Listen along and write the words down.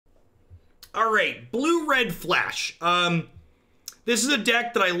All right, Blue-Red Flash. This is a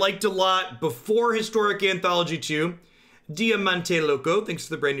deck that I liked a lot before Historic Anthology 2. Diamante Loco, thanks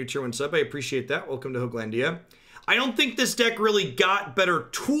for the brand new tier 1 sub. I appreciate that. Welcome to Hooglandia. I don't think this deck really got better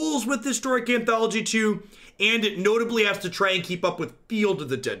tools with Historic Anthology 2, and it notably has to try and keep up with Field of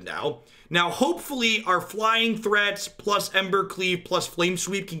the Dead now. Now, hopefully, our flying threats plus Embercleave plus Flame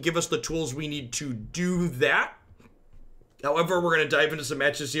Sweep can give us the tools we need to do that. However, we're going to dive into some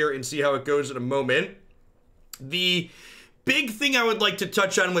matches here and see how it goes in a moment. The big thing I would like to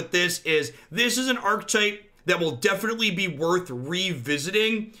touch on with this is an archetype that will definitely be worth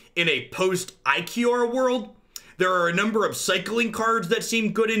revisiting in a post-IQR world. There are a number of cycling cards that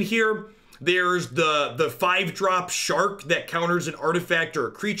seem good in here. There's the 5-drop shark that counters an artifact or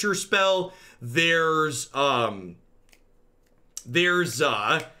a creature spell. There's I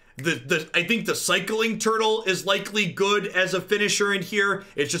think the cycling turtle is likely good as a finisher in here.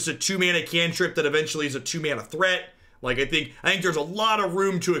 It's just a 2-mana cantrip that eventually is a 2-mana threat. Like, I think there's a lot of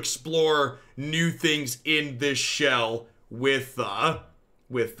room to explore new things in this shell with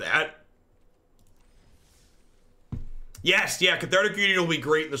that. Yes, yeah, Cathartic Union will be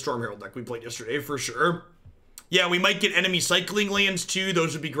great in the Storm Herald deck we played yesterday, for sure. Yeah, we might get enemy cycling lands, too.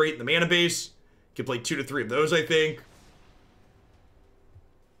 Those would be great in the mana base. Could play 2 to 3 of those, I think.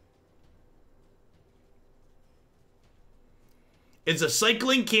 Is a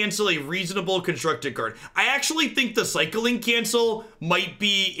cycling cancel a reasonable constructed card? I actually think the cycling cancel might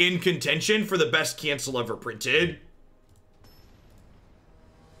be in contention for the best cancel ever printed.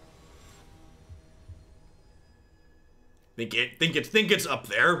 Think it's up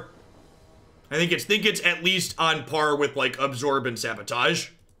there. I think it's at least on par with like Absorb and Sabotage.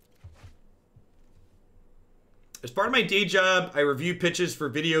 As part of my day job, I review pitches for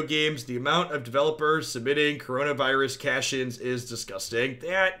video games. The amount of developers submitting coronavirus cash-ins is disgusting.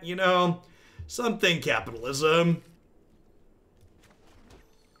 That, you know, something capitalism.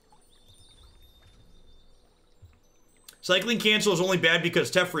 Cycling cancel is only bad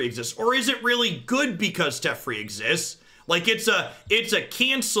because Teferi exists. Or is it really good because Teferi exists? Like, it's a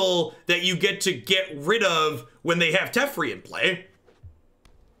cancel that you get to get rid of when they have Teferi in play.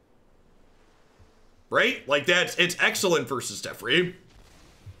 Right? Like, it's excellent versus Teferi.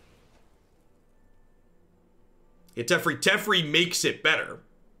 Yeah, Teferi makes it better.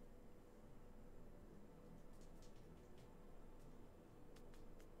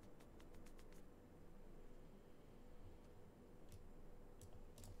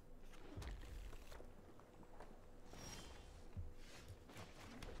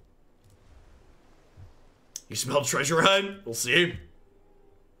 You smell treasure hunt? We'll see.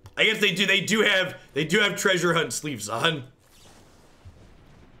 I guess they do have treasure hunt sleeves on.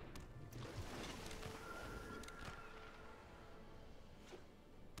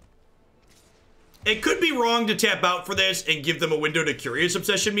 It could be wrong to tap out for this and give them a window to Curious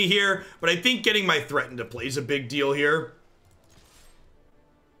Obsession me here, but I think getting my threat into play is a big deal here.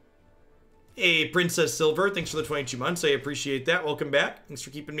 Hey, Princess Silver, thanks for the 22 months. I appreciate that. Welcome back. Thanks for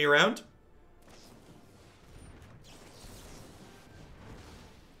keeping me around.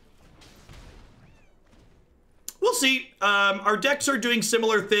 We'll see. Our decks are doing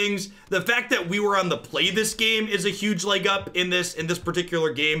similar things. The fact that we were on the play this game is a huge leg up in this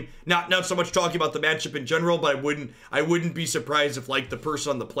particular game. Not so much talking about the matchup in general, but I wouldn't be surprised if like the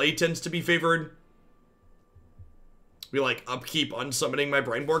person on the play tends to be favored. We like upkeep unsummoning my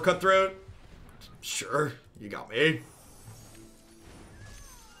Brineborn Cutthroat. Sure, you got me.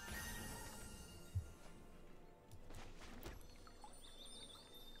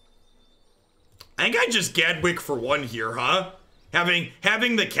 I think I just Gadwick for 1 here, huh?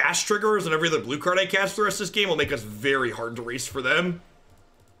 Having the cast triggers and every other blue card I cast the rest of this game will make us very hard to race for them.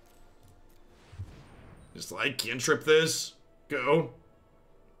 Just like, cantrip this. Go.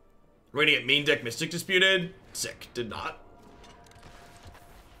 We're gonna get main deck Mystic Disputed. Sick. Did not.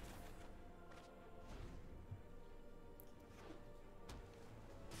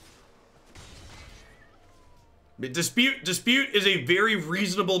 Dispute is a very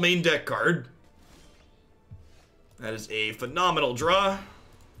reasonable main deck card. That is a phenomenal draw.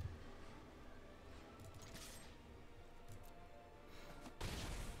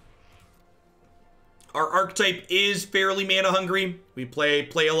 Our archetype is fairly mana hungry. We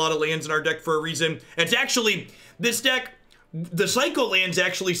play a lot of lands in our deck for a reason. It's actually, this deck, the Psycho lands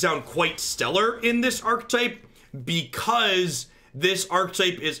actually sound quite stellar in this archetype because this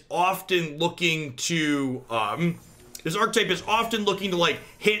archetype is often looking to, like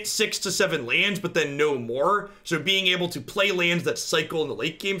hit 6 to 7 lands, but then no more. So being able to play lands that cycle in the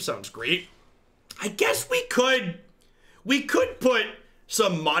late game sounds great. I guess we could put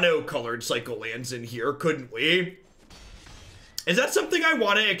mono-colored cycle lands in here, couldn't we? Is that something I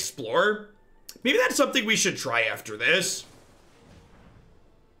want to explore? Maybe that's something we should try after this.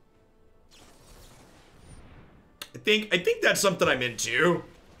 I think that's something I'm into.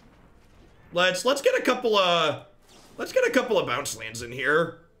 Let's get a couple of bounce lands in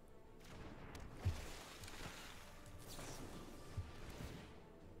here.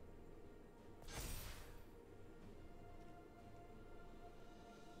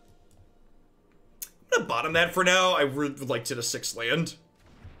 I'm gonna bottom that for now. I would like to hit a 6 land.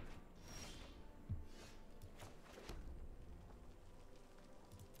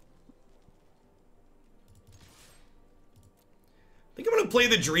 I think I'm gonna play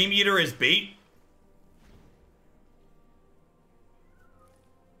the Dream Eater as bait.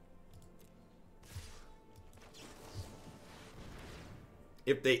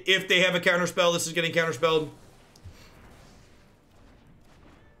 If they have a counterspell, this is getting counterspelled.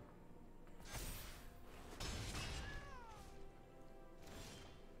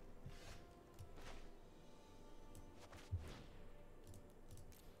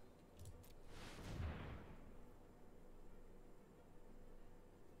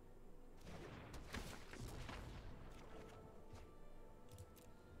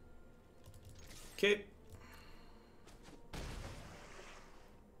 Okay.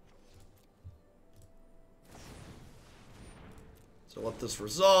 So let this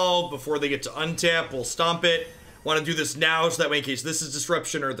resolve before they get to untap. We'll stomp it. Want to do this now so that way in case this is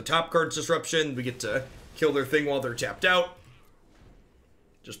disruption or the top card's disruption, we get to kill their thing while they're tapped out.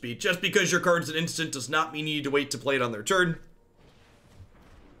 Just because your card's an instant does not mean you need to wait to play it on their turn.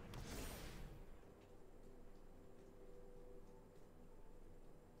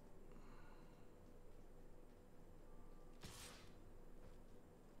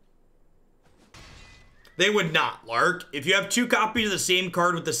 They would not, Lark. If you have 2 copies of the same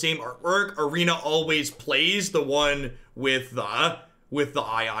card with the same artwork, Arena always plays the one with the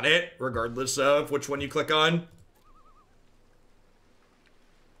eye on it, regardless of which one you click on.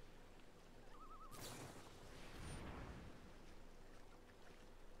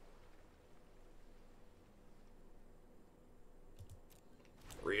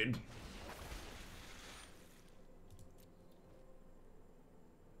 Read.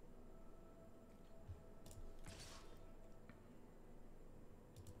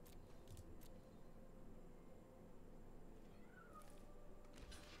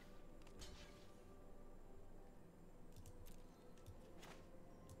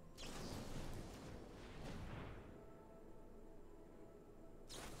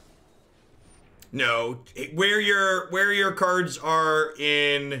 No, where your cards are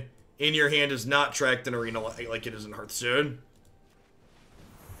in your hand is not tracked in Arena like it is in Hearthstone.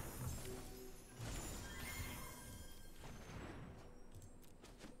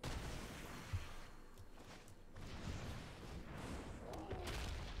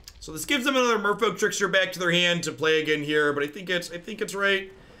 So this gives them another Merfolk Trickster back to their hand to play again here, but I think it's right.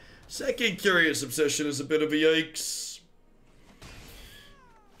 Second Curious Obsession is a bit of a yikes.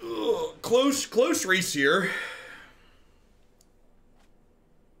 Ugh, close race here.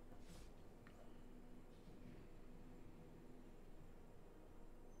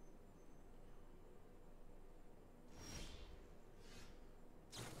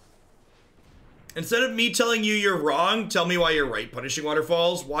 Instead of me telling you you're wrong, tell me why you're right. Punishing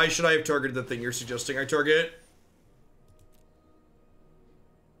Waterfalls. Why should I have targeted the thing you're suggesting I target?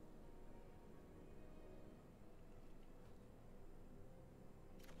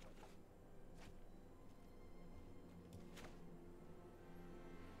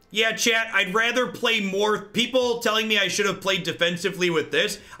 Yeah, chat, I'd rather play more... People telling me I should have played defensively with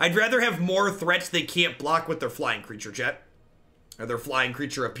this. I'd rather have more threats they can't block with their flying creature, chat. Or their flying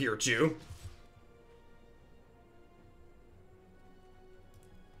creature appear too.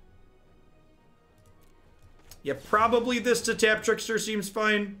 Yeah, probably this to tap Trickster seems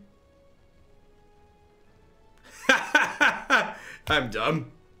fine. I'm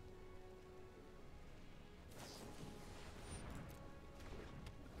dumb.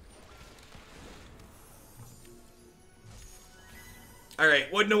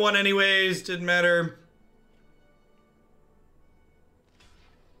 Alright, wouldn't have won anyways, didn't matter.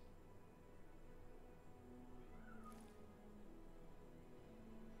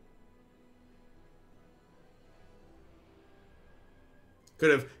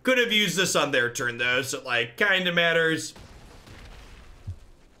 Could have used this on their turn though, so like kinda matters.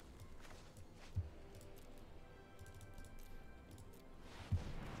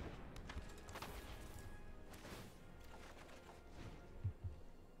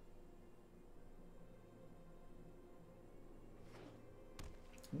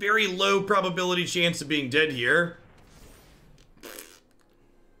 very low probability chance of being dead here.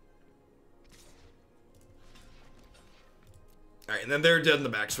 Alright, and then they're dead in the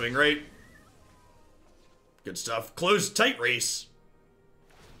backswing, right? Good stuff. Close, tight race.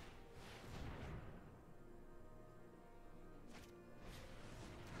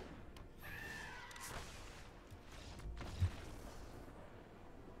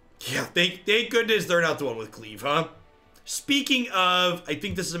 Yeah, thank goodness they're not the one with Cleave, huh? Speaking of, I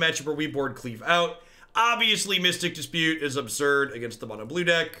think this is a matchup where we board Cleave out. Obviously, Mystic Dispute is absurd against the mono blue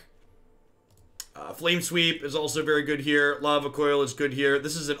deck. Flame Sweep is also very good here. Lava Coil is good here.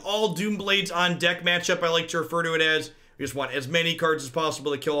 This is an all Doomblades on deck matchup, I like to refer to it as. We just want as many cards as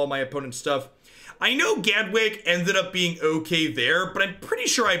possible to kill all my opponent's stuff. I know Gadwick ended up being okay there, but I'm pretty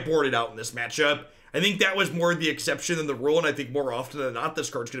sure I boarded out in this matchup. I think that was more the exception than the rule, and I think more often than not, this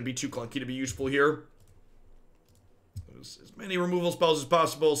card's going to be too clunky to be useful here. As many removal spells as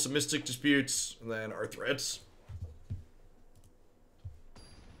possible, some Mystic Disputes, and then our threats.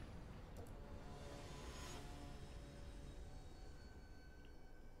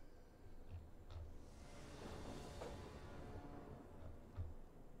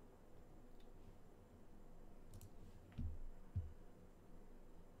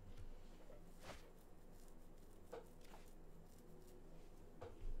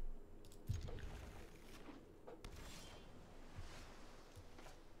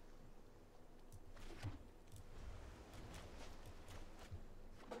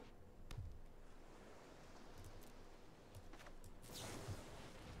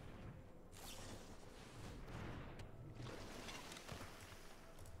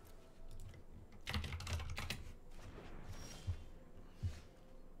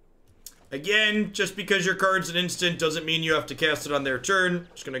 Again, just because your card's an instant doesn't mean you have to cast it on their turn.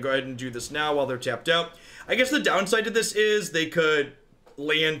 Just gonna go ahead and do this now while they're tapped out. I guess the downside to this is they could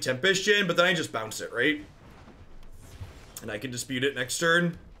land Tempest Gen, but then I just bounce it, right? And I can dispute it next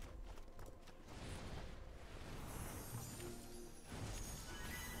turn.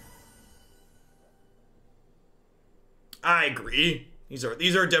 I agree. These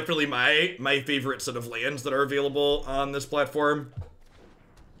are definitely my favorite set of lands that are available on this platform.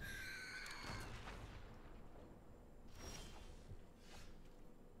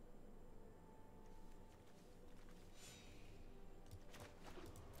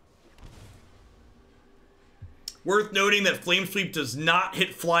 Worth noting that Flame Sweep does not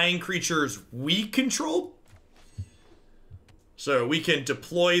hit flying creatures we control. So we can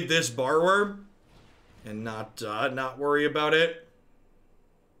deploy this Borrower and not worry about it.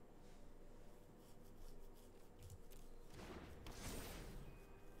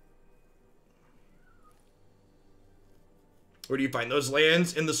 Where do you find those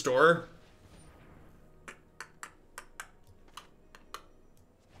lands? In the store?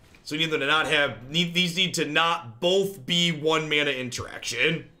 So we need them to not have, these need to not both be 1 mana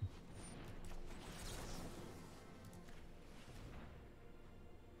interaction.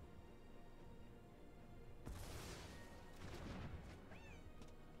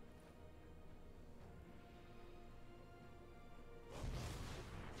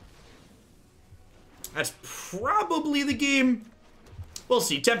 That's probably the game. We'll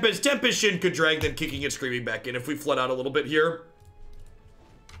see. Tempest Shin could drag them kicking and screaming back in if we flood out a little bit here.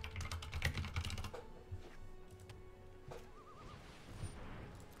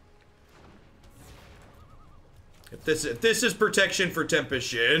 If this is protection for Tempest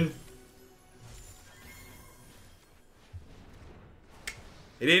Shin.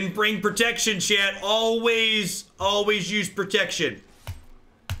 It didn't bring protection, chat. Always use protection.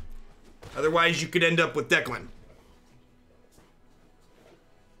 Otherwise, you could end up with Declan.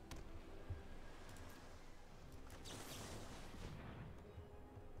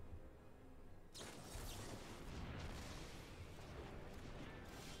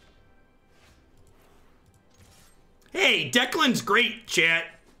 Hey, Declan's great, chat.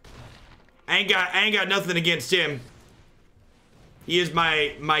 I ain't got nothing against him. He is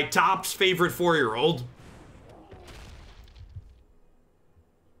my top's favorite 4-year-old.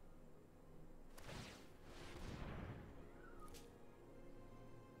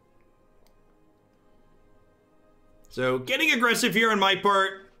 So, getting aggressive here on my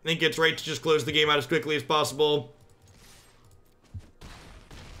part. I think it's right to just close the game out as quickly as possible.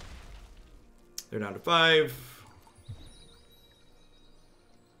 They're down to 5.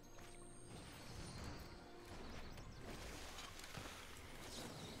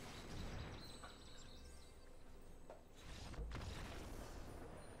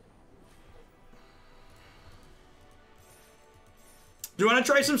 Do you want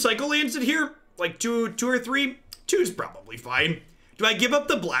to try some cycle lands in here? Like two or three? 2's probably fine. Do I give up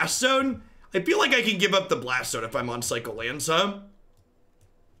the Blast Zone? I feel like I can give up the Blast Zone if I'm on Cycle Lands, huh?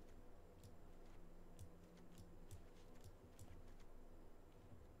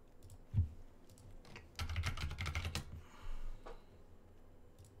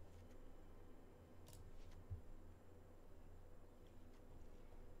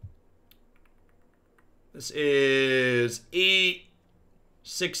 This is 8,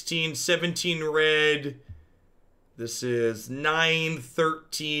 16, 17 red. This is 9,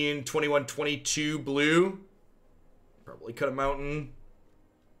 13, 21, 22 blue. Probably cut a mountain.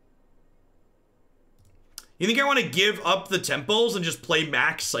 You think I want to give up the temples and just play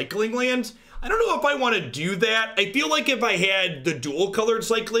max cycling lands? I don't know if I want to do that. I feel like if I had the dual colored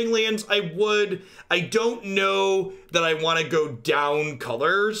cycling lands, I would. I don't know that I want to go down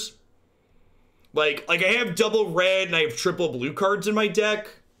colors. Like I have double red and I have triple blue cards in my deck.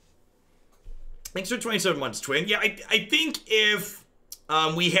 Thanks for 27 months, Twin. Yeah, I think if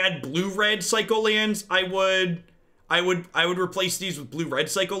we had blue-red cycle lands, I would replace these with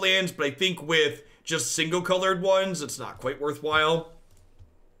blue-red cycle lands, but I think with just single-colored ones, it's not quite worthwhile.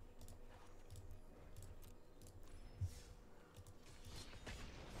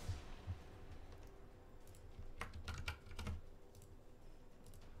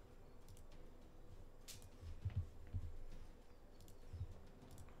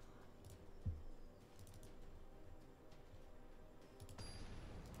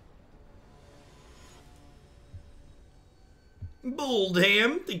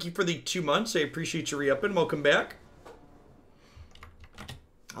 Boldham, thank you for the 2 months. I appreciate you re-upping. Welcome back.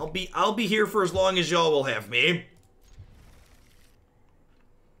 I'll be here for as long as y'all will have me.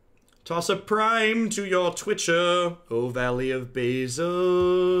 Toss a prime to your Twitcher, oh Valley of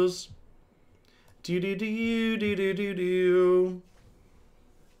Bezos. Do do do do do do do.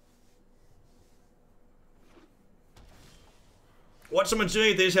 What someone's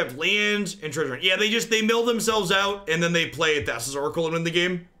doing, they just have lands and treasure. Yeah, they mill themselves out and then they play Thassa's Oracle and win the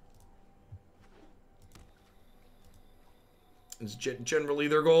game. It's generally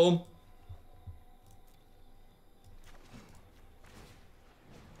their goal.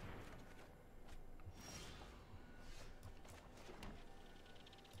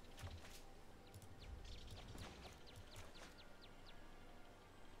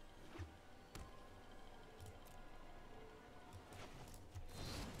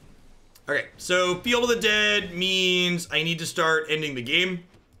 Okay, so Field of the Dead means I need to start ending the game.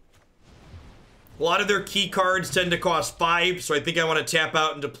 A lot of their key cards tend to cost 5, so I think I want to tap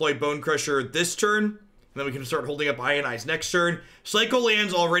out and deploy Bonecrusher this turn. And then we can start holding up Ionize next turn. Cycle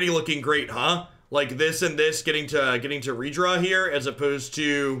Land's already looking great, huh? Like this and this getting to redraw here as opposed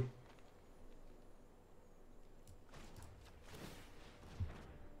to...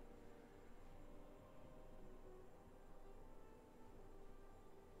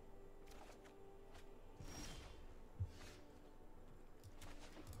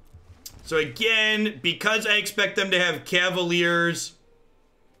 So again, because I expect them to have Cavaliers,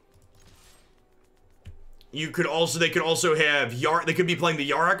 they could also have they could be playing the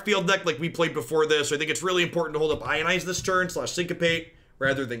Yarok field deck like we played before this. So I think it's really important to hold up Ionize this turn / Syncopate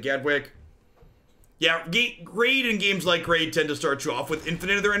rather than Gadwick. Yeah, Raid and games like Raid tend to start you off with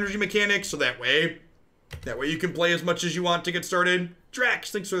infinite of their energy mechanics, so that way you can play as much as you want to get started.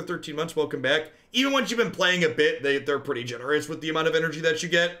 Drax, thanks for the 13 months, welcome back. Even once you've been playing a bit, they're pretty generous with the amount of energy that you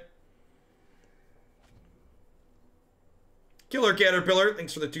get. Killer Caterpillar,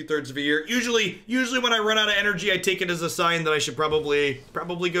 thanks for the 2/3 of a year. Usually when I run out of energy, I take it as a sign that I should probably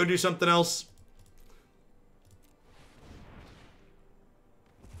go do something else.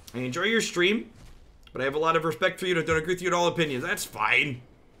 I enjoy your stream, but I have a lot of respect for you. Don't agree with you at all opinions. That's fine.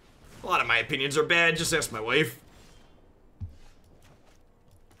 A lot of my opinions are bad. Just ask my wife.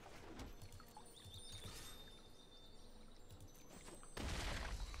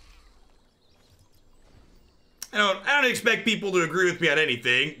 I don't expect people to agree with me on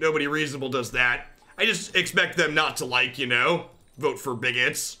anything. Nobody reasonable does that. I just expect them not to vote for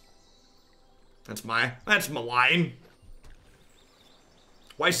bigots. That's my line.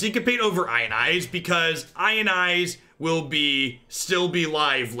 Why Syncopate over Ionize? Because Ionize will still be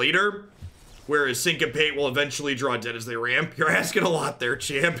live later, whereas Syncopate will eventually draw dead as they ramp. You're asking a lot there,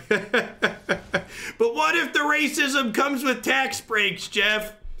 champ. But what if the racism comes with tax breaks,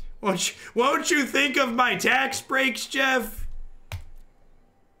 Jeff? Won't you think of my tax breaks, Jeff?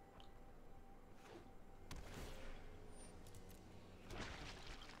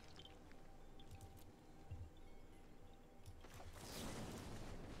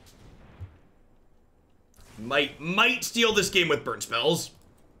 Might steal this game with burn spells.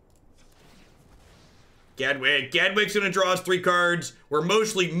 Gadwick. Gadwick's gonna draw us 3 cards. We're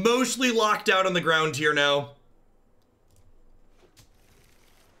mostly locked out on the ground here now.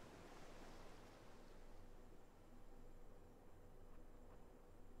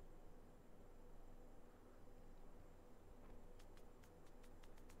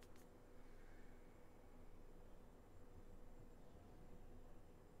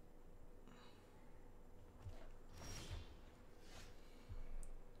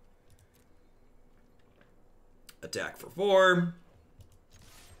 Attack for 4.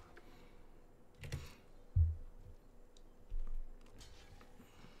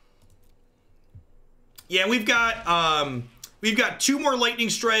 Yeah, we've got 2 more lightning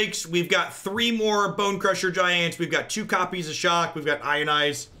strikes. We've got 3 more Bonecrusher Giants. We've got 2 copies of Shock. We've got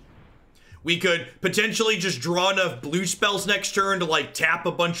Ionize. We could potentially just draw enough blue spells next turn to like tap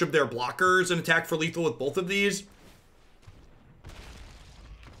a bunch of their blockers and attack for lethal with both of these.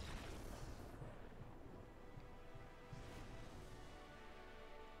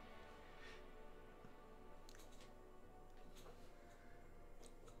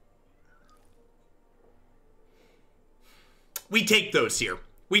 We take those here.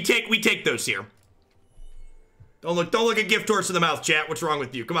 We take those here. Don't look a gift horse in the mouth, chat. What's wrong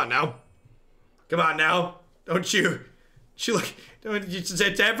with you? Come on now. Come on now. Don't you look,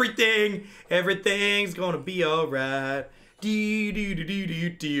 it's everything. Everything's gonna be alright. Bonecrusher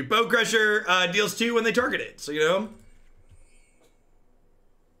deals 2 when they target it, so you know.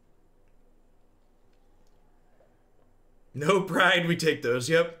 No pride, we take those,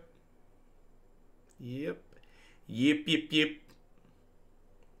 yep. Yep.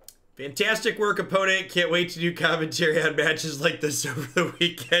 Fantastic work, opponent. Can't wait to do commentary on matches like this over the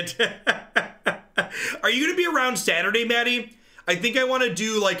weekend. Are you going to be around Saturday, Maddie? I think I want to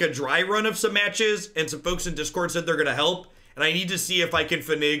do like a dry run of some matches, and some folks in Discord said they're going to help. And I need to see if I can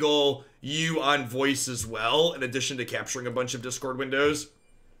finagle you on voice as well, in addition to capturing a bunch of Discord windows.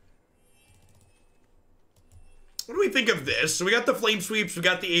 What do we think of this? So we got the Flame Sweeps, we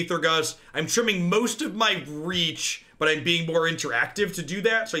got the Aether Gust. I'm trimming most of my reach, but I'm being more interactive to do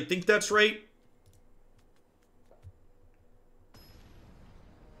that, so I think that's right.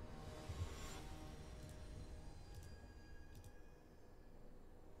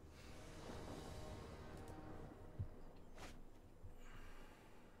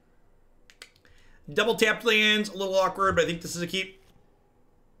 Double tapped lands, a little awkward, but I think this is a keep.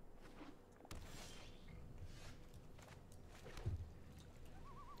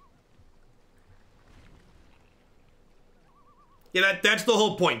 Yeah, that's the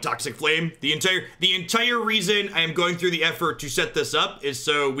whole point, Toxic Flame. The entire reason I am going through the effort to set this up is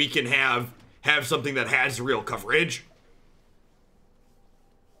so we can have something that has real coverage.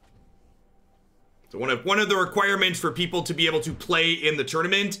 So one of the requirements for people to be able to play in the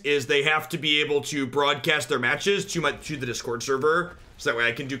tournament is they have to be able to broadcast their matches to the Discord server, so that way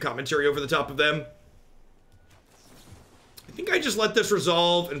I can do commentary over the top of them. I think I just let this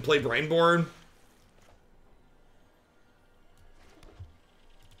resolve and play Brineborn.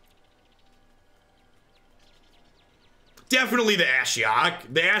 Definitely the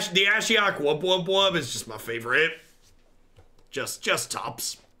Ashiok. The Ashiok Wub Wub Wub is just my favorite. Just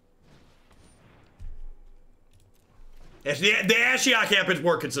tops. The Ashiok happens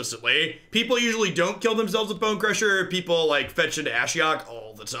more consistently. People usually don't kill themselves with Bonecrusher. People like fetch into Ashiok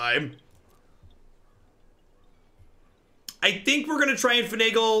all the time. I think we're gonna try and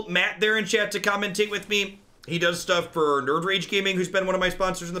finagle Matt there in chat to commentate with me. He does stuff for Nerd Rage Gaming, who's been one of my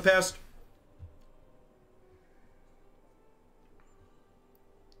sponsors in the past.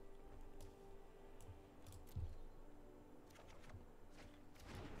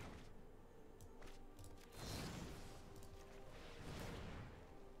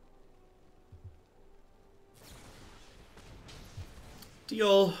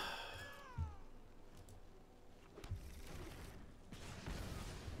 Deal.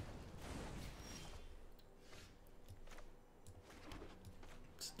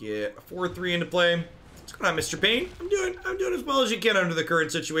 Let's get a 4-3 into play. What's going on, Mr. Payne? I'm doing as well as you can under the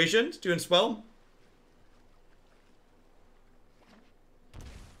current situation. It's doing swell.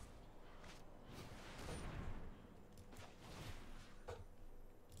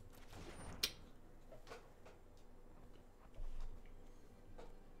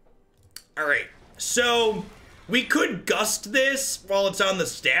 Alright, so we could gust this while it's on the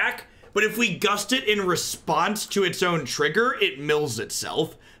stack, but if we gust it in response to its own trigger, it mills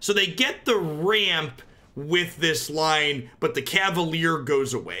itself. So they get the ramp with this line, but the Cavalier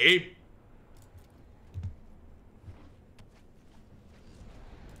goes away.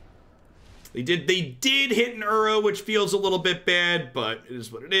 They did hit an Uro, which feels a little bit bad, but it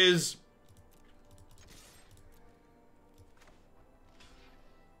is what it is.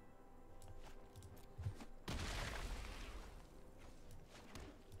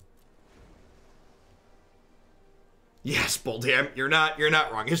 Yes, Boldham, you're not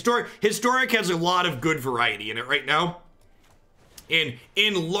wrong. Historic has a lot of good variety in it right now. And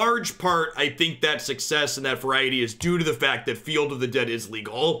in large part, I think that success and that variety is due to the fact that Field of the Dead is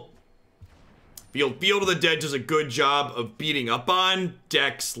legal. Field of the Dead does a good job of beating up on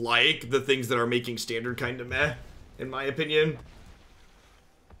decks like the things that are making Standard kind of meh, in my opinion.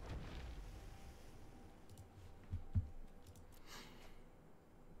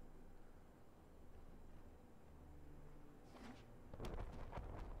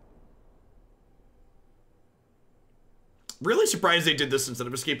 Really surprised they did this instead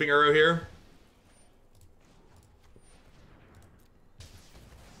of Escaping Arrow here.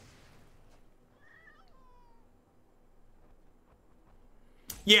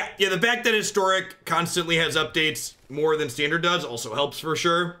 Yeah, the fact that Historic constantly has updates more than Standard does also helps for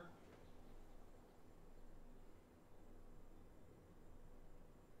sure.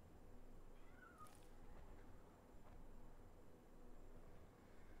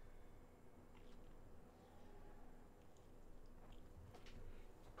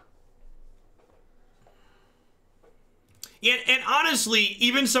 And honestly,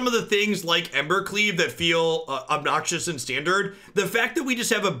 even some of the things like Embercleave that feel obnoxious in Standard, the fact that we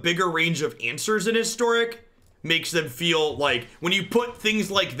just have a bigger range of answers in Historic makes them feel like, when you put things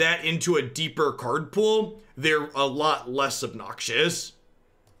like that into a deeper card pool, they're a lot less obnoxious.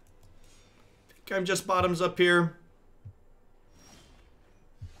 I think I'm just bottoms up here.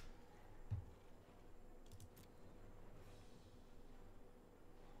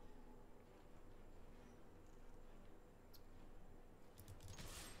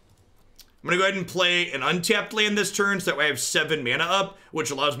 I'm going to go ahead and play an untapped land this turn, so that way I have 7 mana up,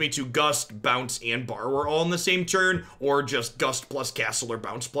 which allows me to Gust, Bounce, and Borrower all in the same turn, or just Gust plus Castle or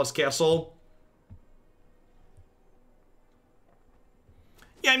Bounce plus Castle.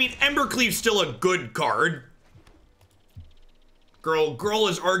 Yeah, I mean, Embercleave's still a good card. Gruul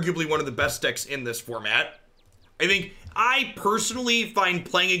is arguably one of the best decks in this format. I personally find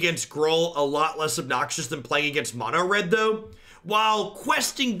playing against Gruul a lot less obnoxious than playing against Mono Red, though. While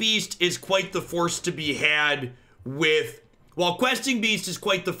Questing Beast is quite the force to be had with...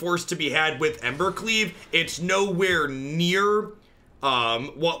 Embercleave, it's nowhere near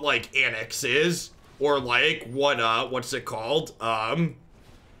what, like, Annex is. Or, like, what's it called?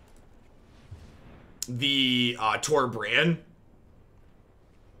 The Torbran.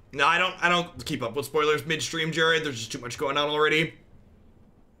 No, I don't keep up with spoilers midstream, Jared. There's just too much going on already.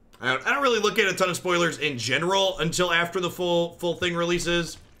 I don't really look at a ton of spoilers in general until after the full thing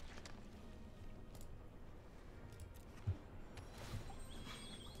releases.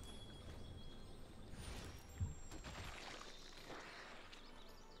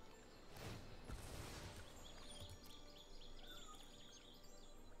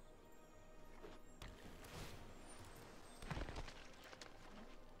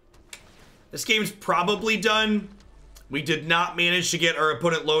 This game's probably done. We did not manage to get our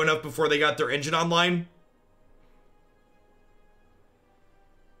opponent low enough before they got their engine online.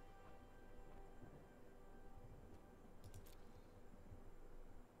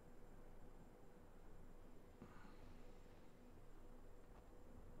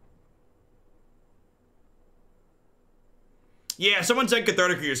 Yeah, someone said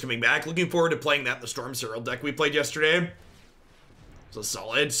Cathartic Reader is coming back. Looking forward to playing that in the Storm Serial deck we played yesterday. It's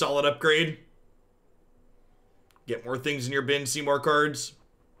a solid upgrade. Get more things in your bin, see more cards.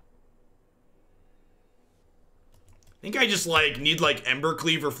 I think I just need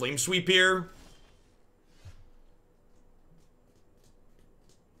Embercleave or Flame Sweep here.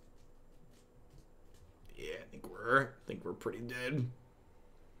 Yeah, I think we're pretty dead.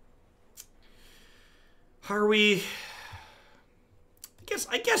 Are we?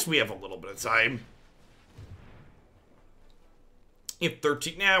 I guess we have a little bit of time. If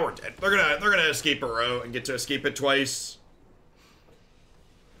 13, now we're dead. They're gonna escape a row and get to escape it twice.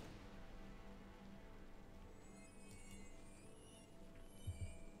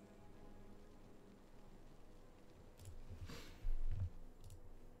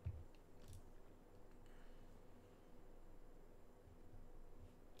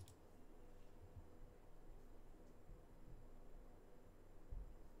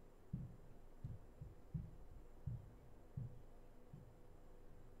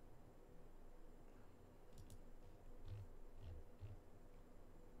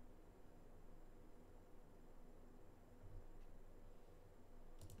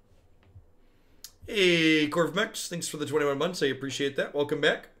 Hey, Corvmex, thanks for the 21 months. I appreciate that. Welcome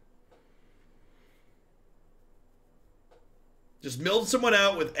back. Just milled someone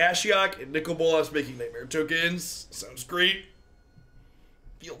out with Ashiok and Nicol Bolas making Nightmare tokens. Sounds great.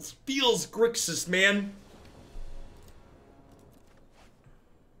 Feels Grixis, man.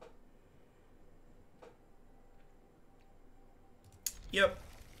 Yep.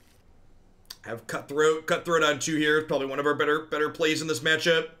 Have Cutthroat on 2 here. Probably one of our better plays in this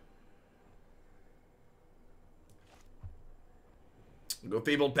matchup. Go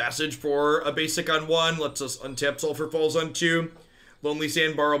Fabled Passage for a basic on 1. Lets us untap Sulfur Falls on 2. Lonely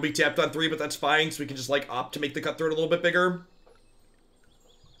Sandbar will be tapped on 3, but that's fine, so we can just, like, opt to make the Cutthroat a little bit bigger.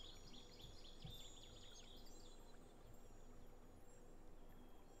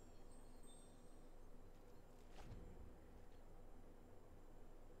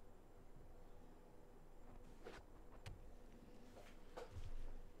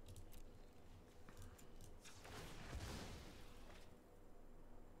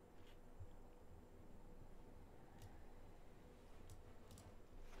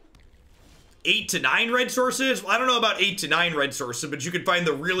 Eight to 9 red sources? Well, I don't know about 8 to 9 red sources, but you could find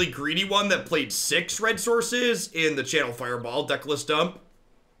the really greedy one that played 6 red sources in the Channel Fireball decklist dump.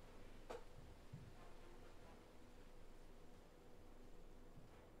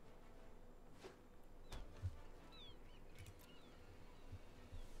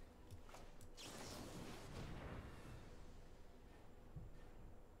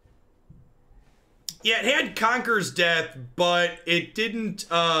 Yeah, it had Conquer's Death, but it didn't,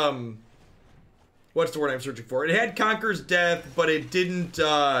 what's the word I'm searching for? It had Conquer's Death, but it didn't,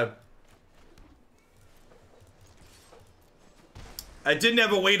 I didn't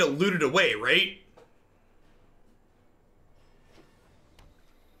have a way to loot it away, right?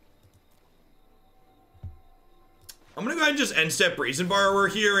 I'm gonna go ahead and just end step Brazen Borrower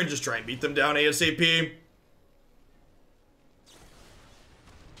here and just try and beat them down ASAP.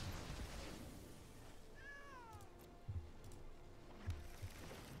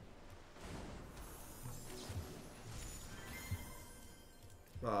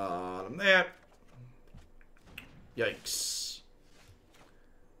 Bottom that. Yikes.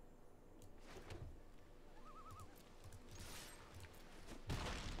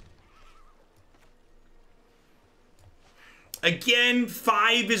 Again,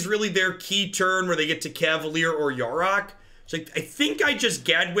 5 is really their key turn where they get to Cavalier or Yarok. So I think I just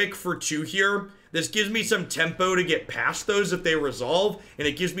Gadwick for 2 here. This gives me some tempo to get past those if they resolve, and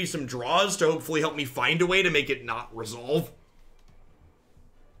it gives me some draws to hopefully help me find a way to make it not resolve.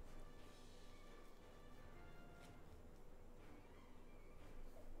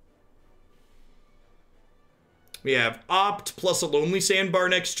 We have Opt plus a Lonely Sandbar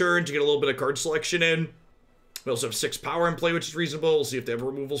next turn to get a little bit of card selection in. We also have 6 power in play, which is reasonable. We'll see if they have a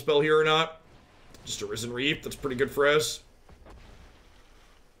removal spell here or not. Just a Risen Reap. That's pretty good for us.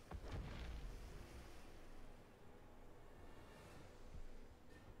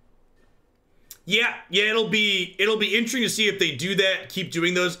 Yeah, it'll be interesting to see if they do that, keep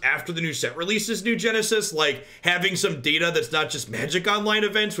doing those after the new set releases, New Genesis. Like, having some data that's not just Magic Online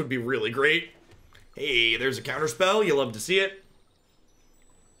events would be really great. Hey, there's a counterspell. You love to see it.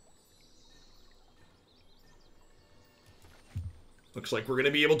 Looks like we're going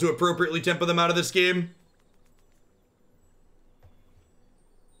to be able to appropriately tempo them out of this game.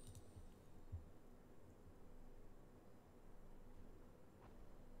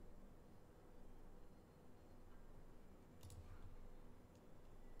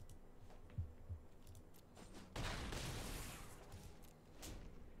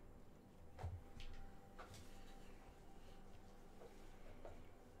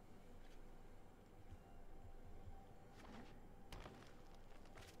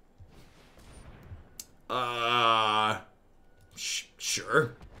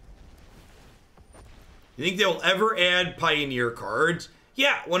 Sure. You think they'll ever add Pioneer cards?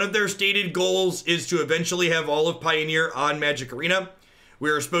 Yeah, one of their stated goals is to eventually have all of Pioneer on Magic Arena. We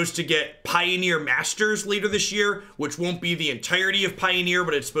are supposed to get Pioneer Masters later this year, which won't be the entirety of Pioneer,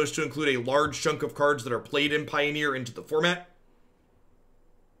 but it's supposed to include a large chunk of cards that are played in Pioneer into the format.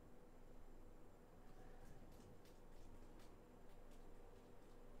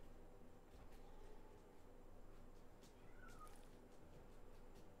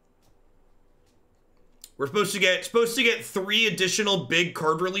 We're supposed to get 3 additional big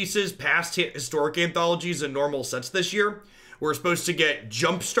card releases past historic anthologies and normal sets this year. We're supposed to get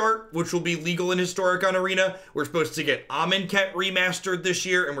Jumpstart, which will be legal in Historic on Arena. We're supposed to get Amonkhet remastered this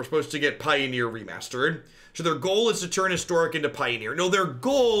year, and we're supposed to get Pioneer remastered. So their goal is to turn Historic into Pioneer. No, their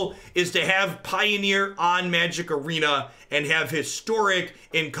goal is to have Pioneer on Magic Arena and have Historic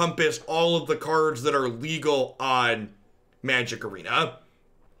encompass all of the cards that are legal on Magic Arena.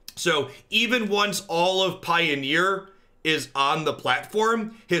 So even once all of Pioneer is on the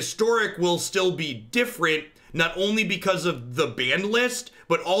platform, Historic will still be different, not only because of the ban list,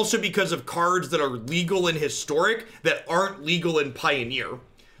 but also because of cards that are legal in Historic that aren't legal in Pioneer.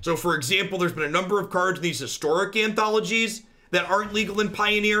 So for example, there's been a number of cards in these Historic anthologies that aren't legal in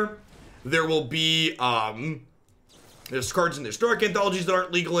Pioneer. There will be, there's cards in the Historic Anthologies that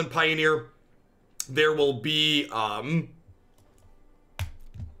aren't legal in Pioneer. There will be, I'm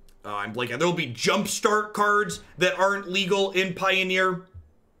blanking. There will be Jumpstart cards that aren't legal in Pioneer.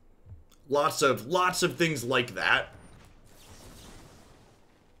 Lots of things like that.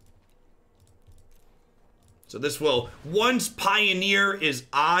 So this will, once Pioneer is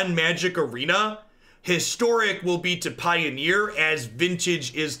on Magic Arena, Historic will be to Pioneer as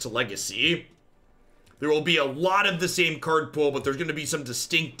Vintage is to Legacy. There will be a lot of the same card pool, but there's going to be some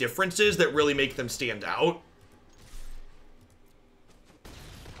distinct differences that really make them stand out.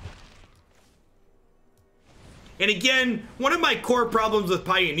 And again, one of my core problems with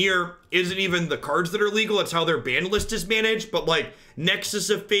Pioneer isn't even the cards that are legal, it's how their ban list is managed, but like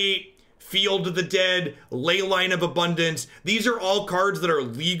Nexus of Fate, Field of the Dead, Leyline of Abundance, these are all cards that are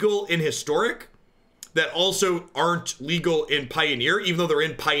legal in Historic that also aren't legal in Pioneer, even though they're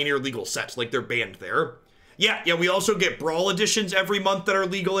in Pioneer legal sets, like they're banned there. Yeah, we also get Brawl editions every month that are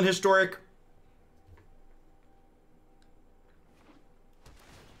legal in Historic.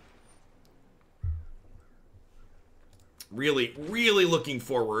 Really, really looking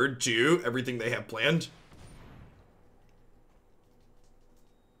forward to everything they have planned.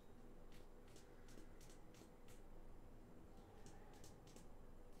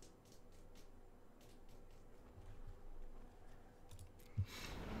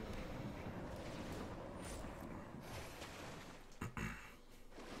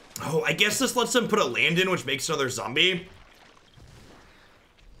 Oh, I guess this lets them put a land in, which makes another zombie.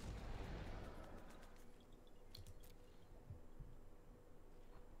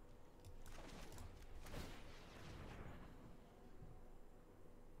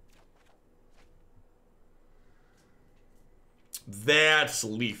 That's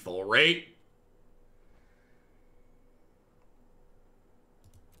lethal, right?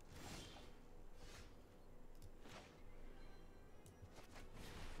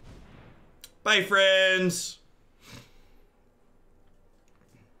 Bye, friends.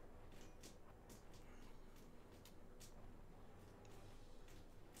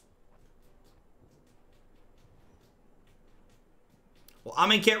 Well,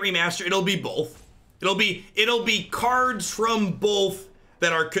 Amonkhet Remaster, it'll be both. It'll be cards from both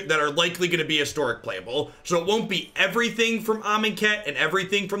that are likely going to be Historic playable. So it won't be everything from Amonkhet and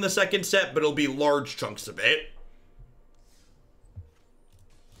everything from the second set, but it'll be large chunks of it.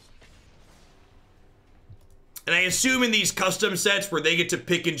 And I assume in these custom sets where they get to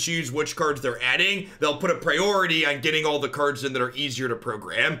pick and choose which cards they're adding, they'll put a priority on getting all the cards in that are easier to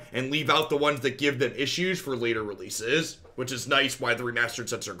program and leave out the ones that give them issues for later releases, which is nice why the remastered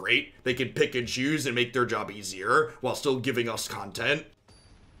sets are great. They can pick and choose and make their job easier while still giving us content.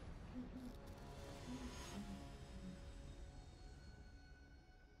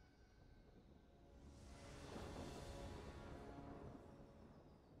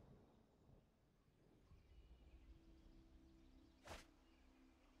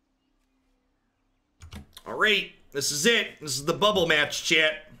 All right, this is it. This is the bubble match,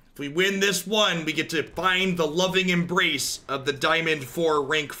 chat. If we win this one, we get to find the loving embrace of the Diamond 4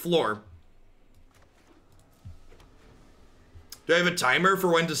 rank floor. Do I have a timer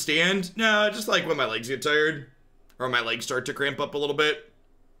for when to stand? No, just like when my legs get tired. Or my legs start to cramp up a little bit.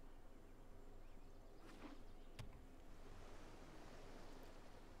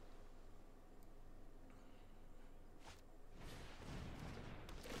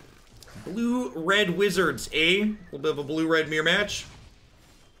 Blue-red Wizards, eh? A little bit of a blue-red mirror match.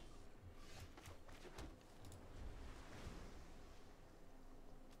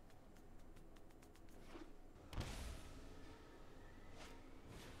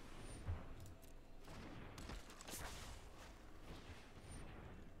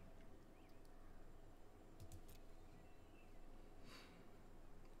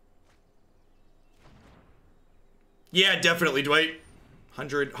 Yeah, definitely, Dwight.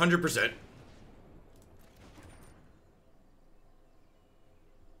 100%.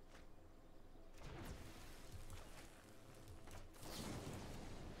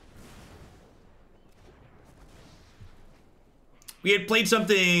 We had played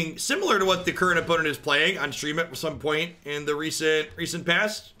something similar to what the current opponent is playing on stream at some point in the recent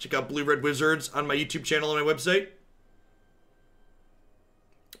past. Check out Blue Red Wizards on my YouTube channel and my website.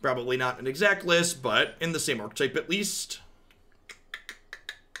 Probably not an exact list, but in the same archetype at least.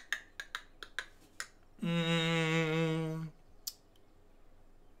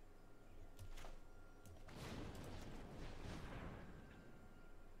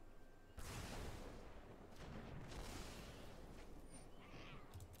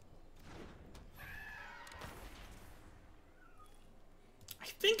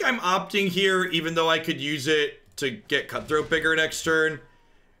 think I'm opting here, even though I could use it to get Cutthroat bigger next turn.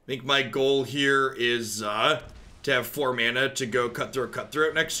 I think my goal here is to have 4 mana to go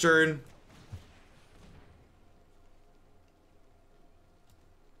Cutthroat next turn.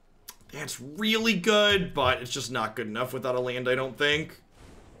 That's really good, but it's just not good enough without a land, I don't think.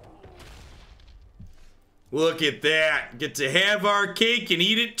 Look at that. Get to have our cake and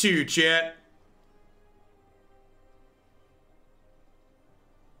eat it too, chat.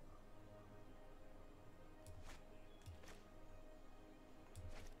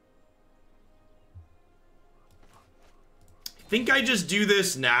 I think I just do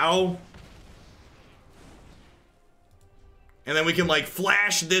this now. And then we can, like,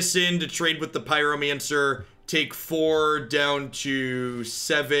 flash this in to trade with the Pyromancer. Take 4 down to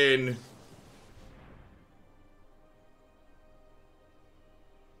 7.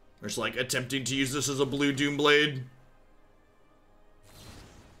 Just, like, attempting to use this as a blue Doomblade.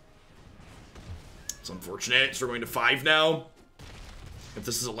 It's unfortunate. So we're going to 5 now. If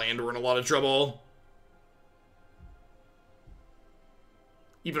this is a land, we're in a lot of trouble.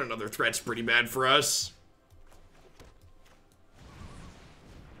 Even another threat's pretty bad for us.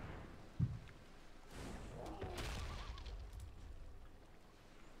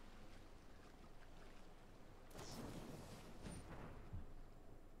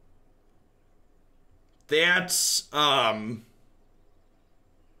 That's,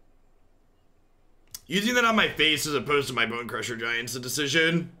 using that on my face as opposed to my Bonecrusher Giant's a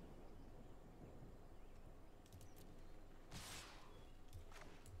decision.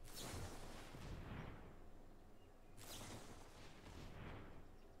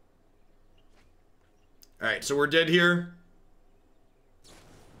 Alright, so we're dead here.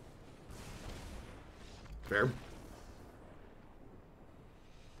 Fair.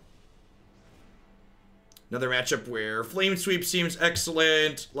 Another matchup where Flame Sweep seems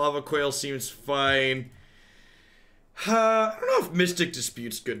excellent. Lava Coil seems fine. I don't know if Mystic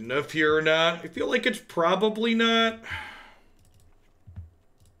Dispute's good enough here or not. I feel like it's probably not.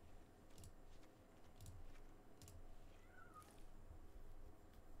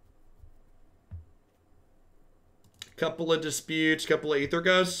 Couple of Disputes, couple of Aether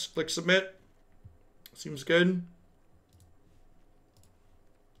Gusts. Click Submit. Seems good.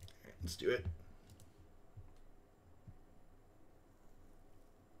 Right, let's do it.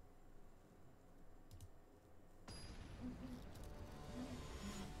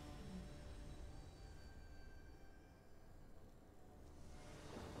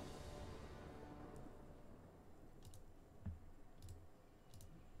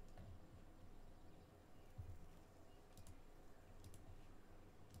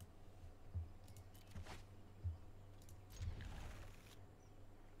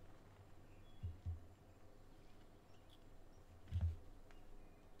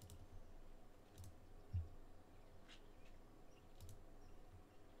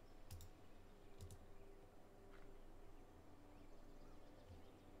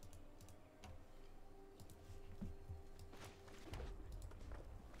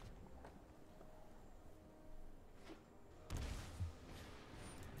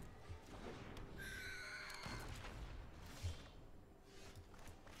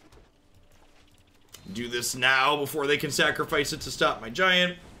 Do this now before they can sacrifice it to stop my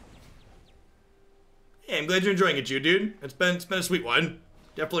giant. Hey, I'm glad you're enjoying it, dude. It's been a sweet one.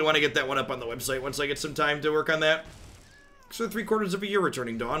 Definitely want to get that one up on the website once I get some time to work on that. So 3/4 of a year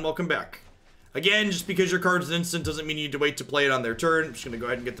returning, Dawn. Welcome back. Again, just because your card's an instant doesn't mean you need to wait to play it on their turn. I'm just going to go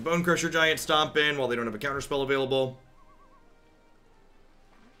ahead and get the Bonecrusher Giant stomp in while they don't have a counterspell available.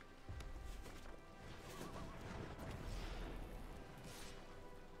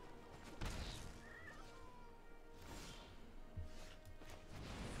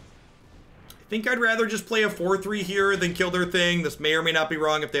 I think I'd rather just play a 4/3 here than kill their thing. This may or may not be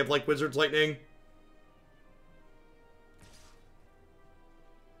wrong if they have, like, Wizard's Lightning.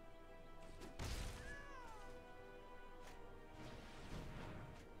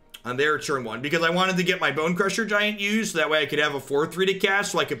 On their turn 1, because I wanted to get my Bonecrusher Giant used, so that way I could have a 4/3 to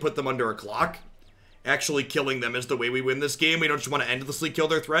cast, so I could put them under a clock. Actually killing them is the way we win this game. We don't just want to endlessly kill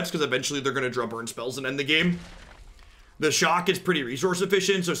their threats, because eventually they're going to draw burn spells and end the game. The shock is pretty resource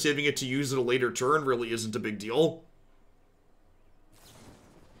efficient, so saving it to use at a later turn really isn't a big deal.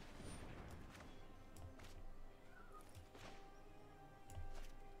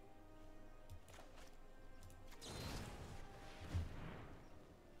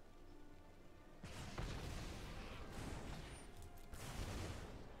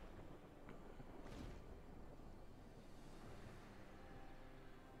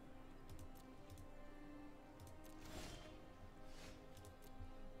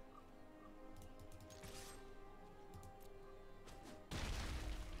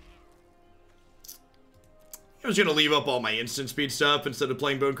 just going to leave up all my instant speed stuff instead of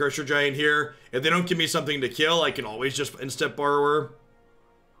playing Bonecrusher Giant here. If they don't give me something to kill, I can always just instant Borrower.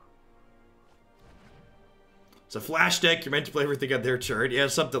 It's a flash deck. You're meant to play everything on their turn. Yeah,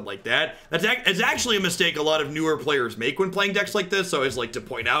 something like that. It's actually a mistake a lot of newer players make when playing decks like this. So I always like to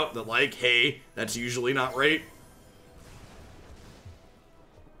point out that, like, hey, that's usually not right.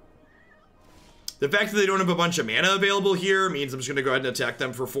 The fact that they don't have a bunch of mana available here means I'm just going to go ahead and attack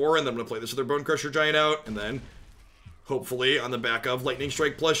them for 4, and then I'm going to play this with their Bonecrusher Giant out, and then, hopefully, on the back of Lightning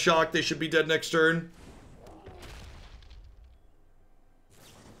Strike plus Shock, they should be dead next turn.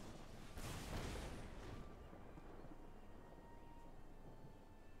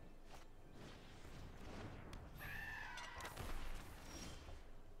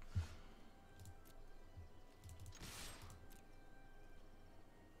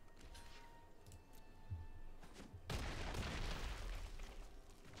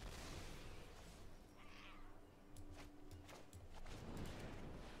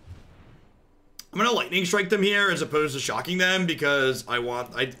 I'm gonna Lightning Strike them here as opposed to shocking them because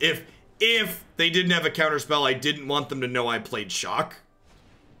if they didn't have a counter spell, I didn't want them to know I played Shock.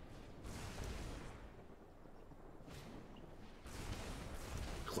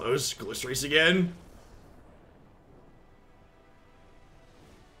 Close, Glycerase again.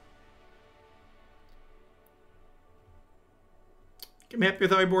 I'm happy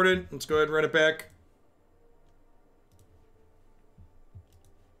with how I boarded. Let's go ahead and run it back.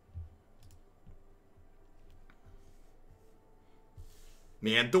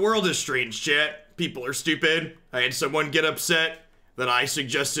 Man, the world is strange, chat. People are stupid. I had someone get upset that I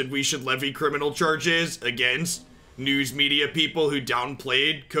suggested we should levy criminal charges against news media people who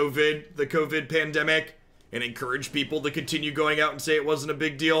downplayed the COVID pandemic and encouraged people to continue going out and say it wasn't a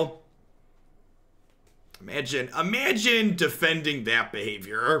big deal. Imagine defending that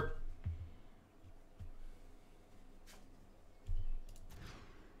behavior.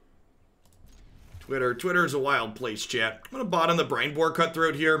 Twitter's a wild place, chat. I'm gonna bot on the Brineborn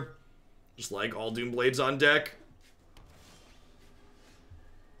Cutthroat here. Just like all Doomblades on deck.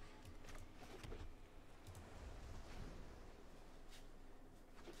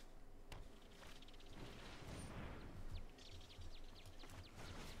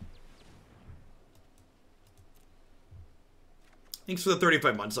 Thanks for the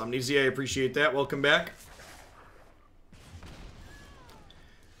 35 months, Omnizia. I appreciate that. Welcome back.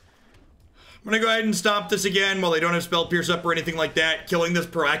 I'm gonna go ahead and stop this again while they don't have Spell Pierce up or anything like that. Killing this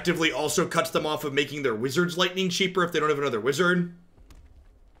proactively also cuts them off of making their Wizard's Lightning cheaper if they don't have another Wizard.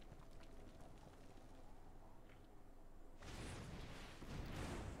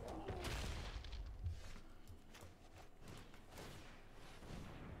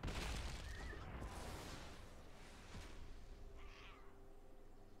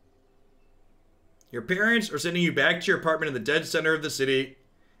 Your parents are sending you back to your apartment in the dead center of the city.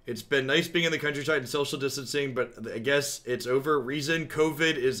 It's been nice being in the countryside and social distancing, but I guess it's over. Reason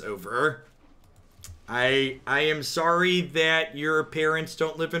COVID is over. I am sorry that your parents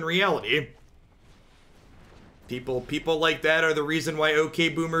don't live in reality. People like that are the reason why OK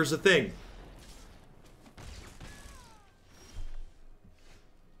Boomer's a thing.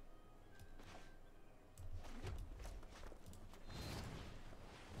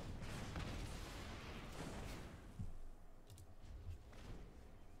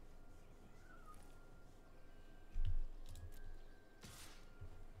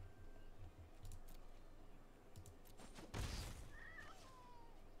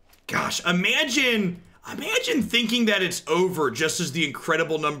 Gosh, imagine thinking that it's over just as the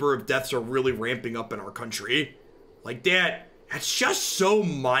incredible number of deaths are really ramping up in our country. Like that's just so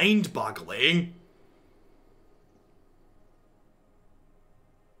mind-boggling.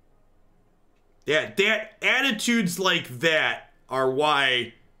 Yeah, attitudes like that are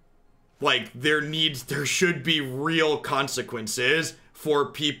why, like, there should be real consequences for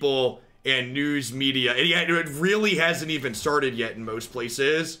people and news media. And yeah, it really hasn't even started yet in most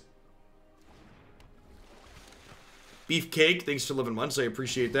places. Beefcake, thanks for 11 months. I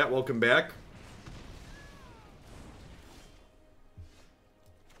appreciate that. Welcome back.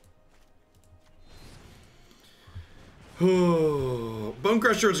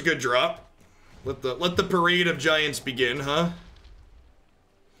 Bonecrusher is a good drop. Let the parade of giants begin, huh?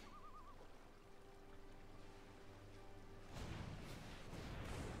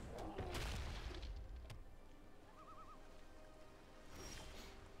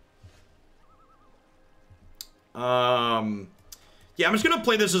 Yeah, I'm just gonna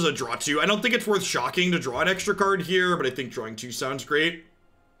play this as a draw 2. I don't think it's worth shocking to draw an extra card here, but I think drawing 2 sounds great.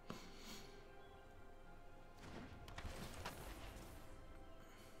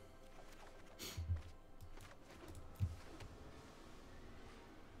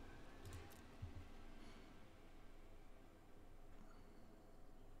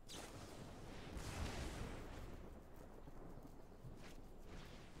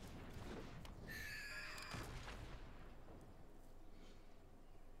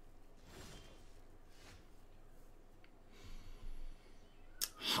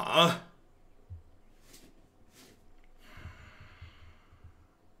 I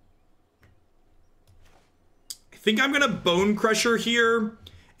think I'm going to Bonecrusher here,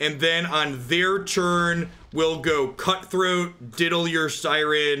 and then on their turn, we'll go Cutthroat, diddle your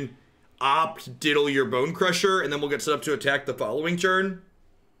Siren, opt, diddle your Bonecrusher, and then we'll get set up to attack the following turn.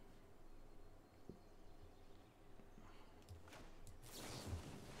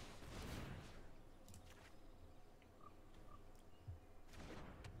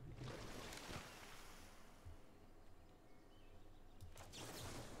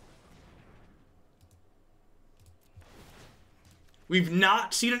 We've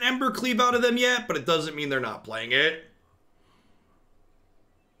not seen an Embercleave out of them yet, but it doesn't mean they're not playing it.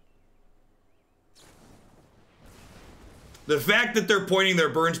 The fact that they're pointing their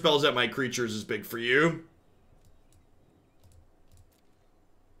burn spells at my creatures is big for you.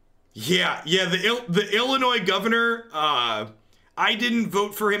 Yeah, the Illinois governor, I didn't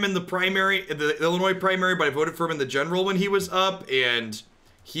vote for him in the primary, the Illinois primary, but I voted for him in the general when he was up, and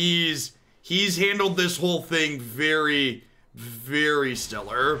he's handled this whole thing very, very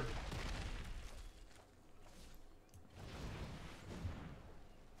stellar.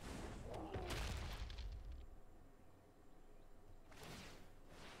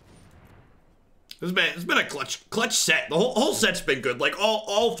 It's been a clutch set. The whole set's been good. Like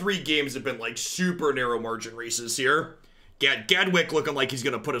all three games have been like super narrow margin races here. Gadwick looking like he's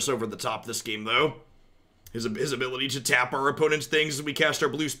gonna put us over the top this game though. His ability to tap our opponent's things as we cast our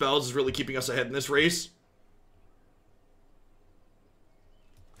blue spells is really keeping us ahead in this race.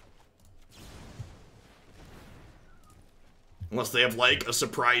 Unless they have like a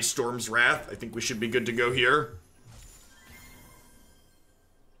surprise Storm's Wrath, I think we should be good to go here.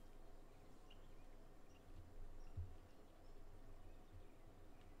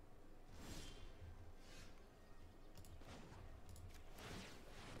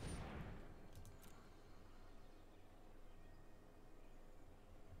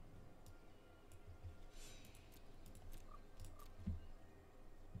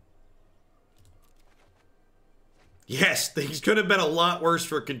 Yes, things could have been a lot worse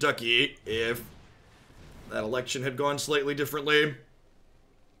for Kentucky if that election had gone slightly differently.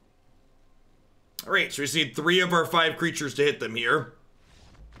 Alright, so we just need 3 of our 5 creatures to hit them here.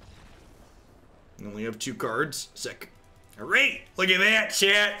 We only have 2 cards. Sick. Alright, look at that,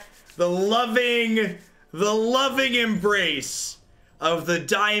 chat. The loving embrace of the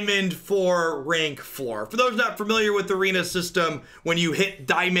Diamond 4 rank floor. For those not familiar with the Arena system, when you hit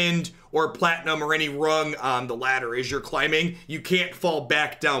Diamond or Platinum or any rung on the ladder as you're climbing, you can't fall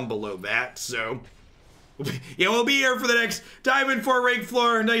back down below that, so... Yeah, we'll be here for the next Diamond 4 rank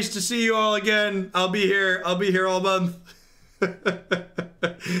floor. Nice to see you all again. I'll be here all month.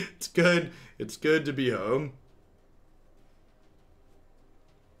 It's good to be home.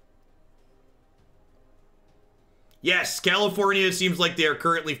 Yes, California seems like they are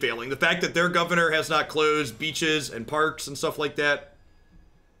currently failing. The fact that their governor has not closed beaches and parks and stuff like that.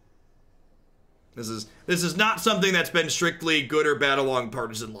 This is not something that's been strictly good or bad along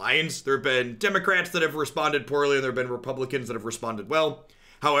partisan lines. There have been Democrats that have responded poorly, and there have been Republicans that have responded well.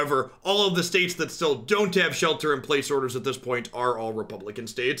 However, all of the states that still don't have shelter-in-place orders at this point are all Republican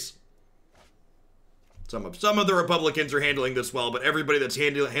states. Some of the Republicans are handling this well, but everybody that's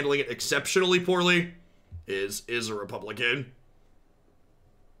handling it exceptionally poorly is a Republican.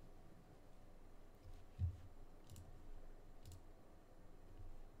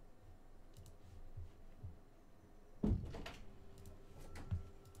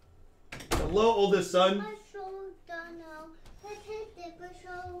 Hello, oldest son.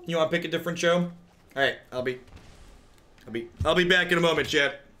 You want to pick a different show? All right, I'll be back in a moment,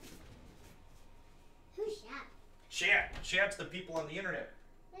 chat. Who's Shat? Chat. Chat's the people on the internet.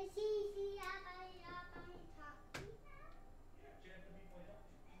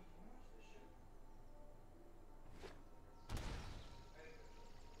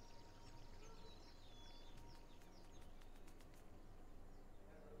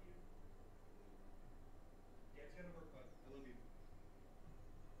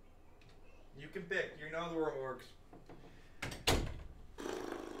 You can pick. You know the way it works.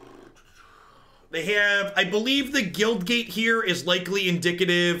 They have, I believe the guild gate here is likely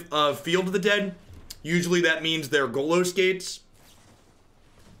indicative of Field of the Dead. Usually that means they're Golos gates.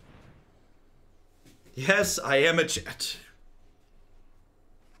 Yes, I am a chat.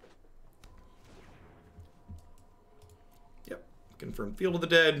 Yep, confirm Field of the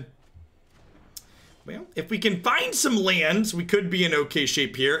Dead. Well, if we can find some lands, we could be in okay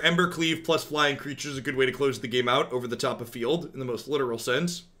shape here. Embercleave plus flying creatures is a good way to close the game out over the top of field, in the most literal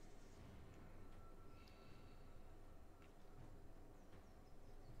sense.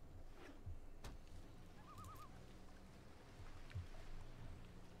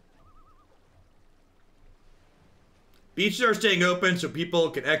 Beaches are staying open so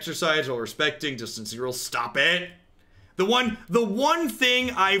people can exercise while respecting distancing rules. Stop it. The one thing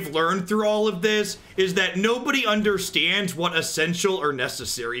I've learned through all of this is that nobody understands what essential or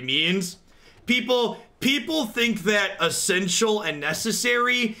necessary means. People think that essential and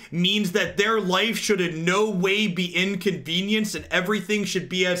necessary means that their life should in no way be inconvenienced and everything should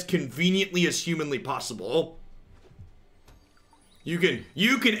be as conveniently as humanly possible. You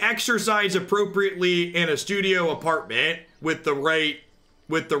can exercise appropriately in a studio apartment with the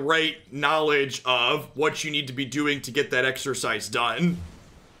right knowledge of what you need to be doing to get that exercise done.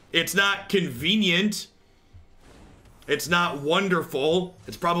 It's not convenient. It's not wonderful.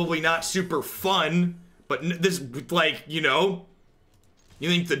 It's probably not super fun, but this, like, you know, you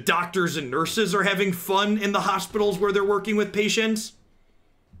think the doctors and nurses are having fun in the hospitals where they're working with patients?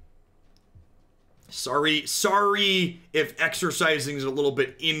 Sorry if exercising is a little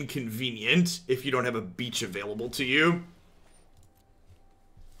bit inconvenient if you don't have a beach available to you.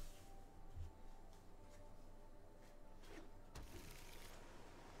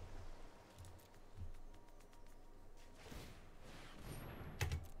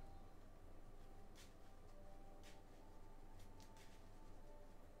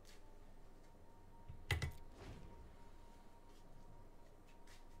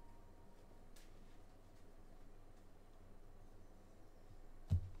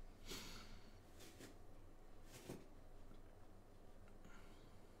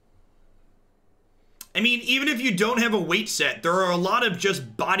 I mean, even if you don't have a weight set, there are a lot of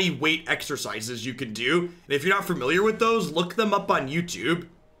just body weight exercises you can do. And if you're not familiar with those, look them up on YouTube.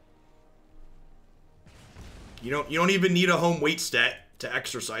 You don't even need a home weight set to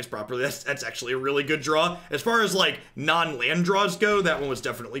exercise properly. That's actually a really good draw. As far as like non-land draws go, that one was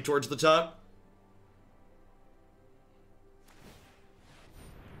definitely towards the top.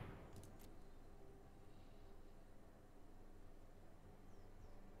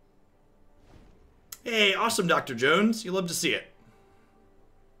 Hey, awesome, Dr. Jones. You love to see it.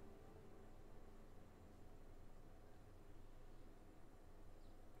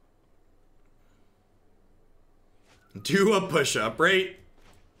 Do a push-up, right?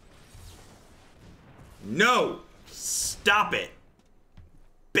 No! Stop it.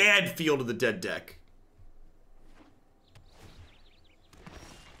 Bad Field of the Dead deck.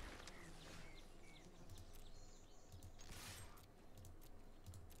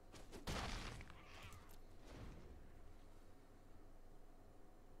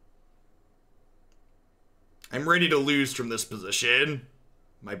 I'm ready to lose from this position.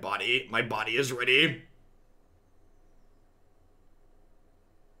 My body is ready.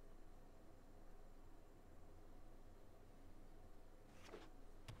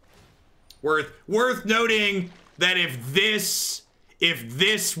 Worth noting that if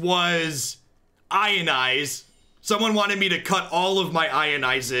this was Ionize, someone wanted me to cut all of my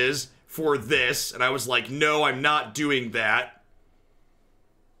Ionizes for this, and I was like, no, I'm not doing that.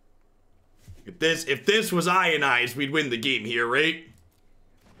 If this was Ionize, we'd win the game here, right?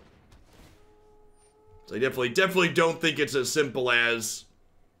 So I definitely don't think it's as simple as,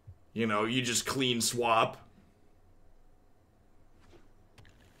 you know, you just clean swap.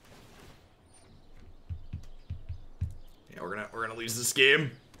 Yeah, we're gonna lose this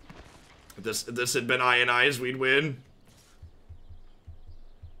game. If this had been Ionize, we'd win.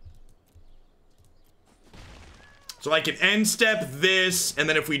 So I can end step this, and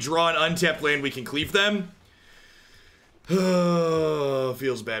then if we draw an untapped land, we can cleave them. Oh,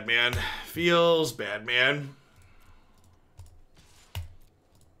 feels bad, man. Feels bad, man.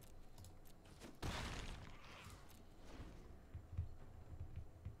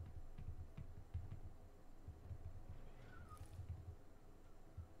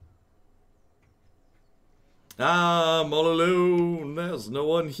 I'm all alone, there's no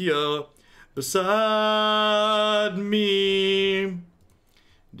one here beside me.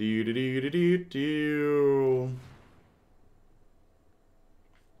 Do do do do do do.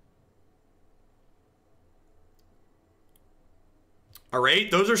 Alright,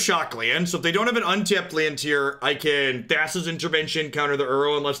 those are shock lands. So if they don't have an untapped land here, I can Thassa's Intervention, counter the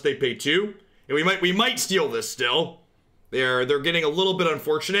Uro unless they pay 2. And we might steal this still. They're getting a little bit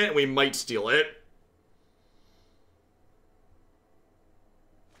unfortunate, and we might steal it.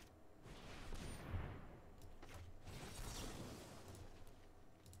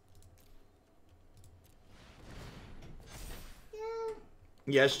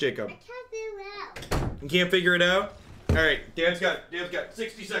 Yes, Jacob. I can't figure it out. You can't figure it out? Alright, Dad's got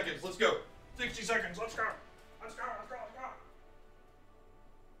 60 seconds. Let's go. 60 seconds. Let's go. Let's go. Let's go. Let's go.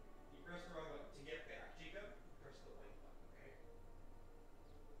 You press the wrong button to get back, Jacob. Press the white button, okay?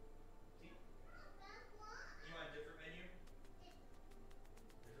 See? You want a different menu?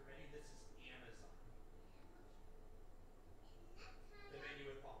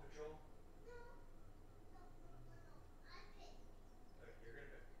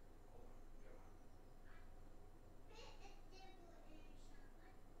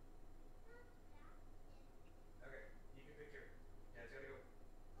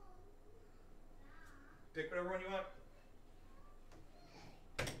 Pick whatever one you want.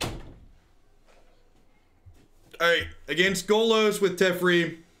 Alright, against Golos with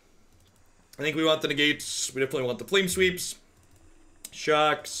Teferi, I think we want the negates. We definitely want the flame sweeps.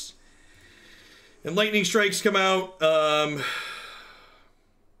 Shocks. And lightning strikes come out.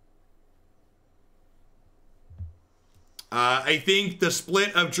 I think the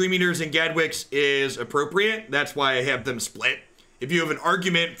split of Dream Eaters and Gadwicks is appropriate. That's why I have them split. If you have an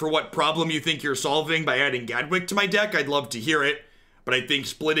argument for what problem you think you're solving by adding Gadwick to my deck, I'd love to hear it. But I think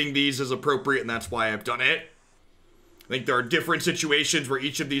splitting these is appropriate, and that's why I've done it. I think there are different situations where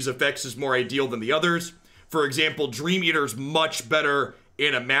each of these effects is more ideal than the others. For example, Dream Eater's much better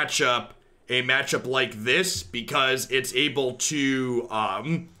in a matchup like this because it's able to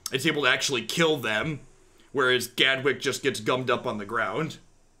actually kill them, whereas Gadwick just gets gummed up on the ground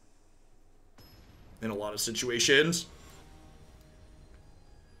in a lot of situations.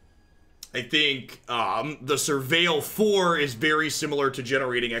 I think the Surveil 4 is very similar to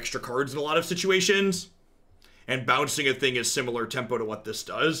generating extra cards in a lot of situations. And bouncing a thing is similar tempo to what this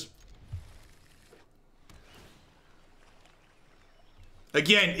does.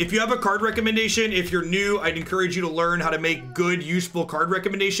 Again, if you have a card recommendation, if you're new, I'd encourage you to learn how to make good, useful card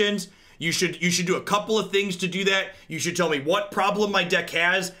recommendations. You should do a couple of things to do that. You should tell me what problem my deck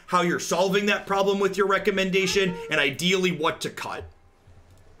has, how you're solving that problem with your recommendation, and ideally what to cut.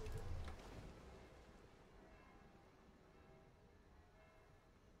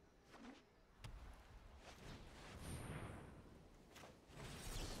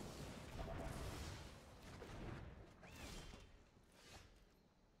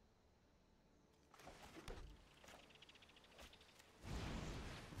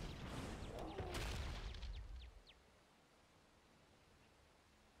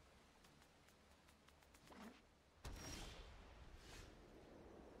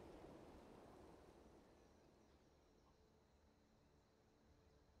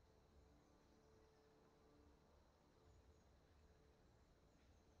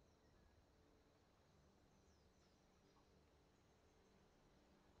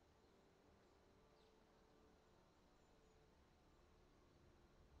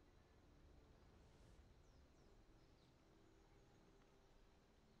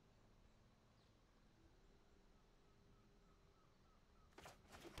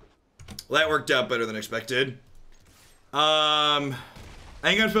 Well, that worked out better than expected. I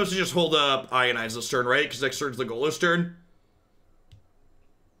think I'm supposed to just hold up Ionize this turn, right? Because next turn's the Golos turn.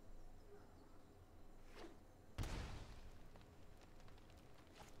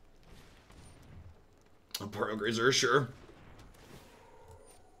 Imperial Grazer, sure.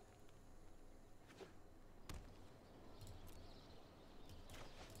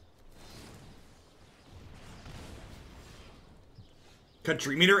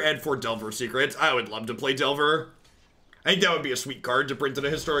 Country Meter, add 4 Delver secrets. I would love to play Delver. I think that would be a sweet card to print in a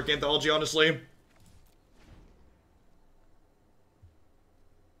historic anthology, honestly.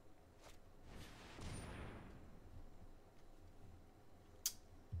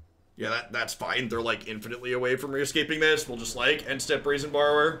 Yeah, that's fine. They're like infinitely away from re-escaping this. We'll just like end step Brazen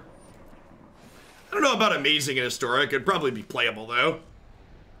Borrower. I don't know about amazing and historic. It'd probably be playable though.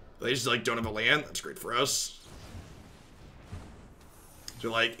 They just like don't have a land. That's great for us.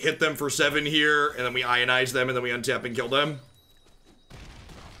 So like hit them for 7 here, and then we Ionize them, and then we untap and kill them.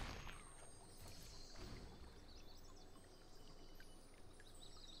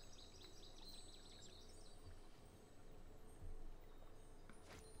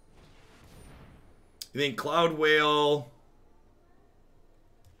 You think Cloud Whale?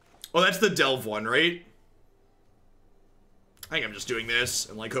 Oh, that's the Delve one, right? I think I'm just doing this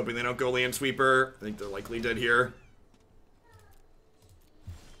and like hoping they don't go Land Sweeper. I think they're likely dead here.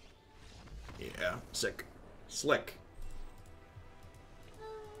 Yeah, sick. Slick.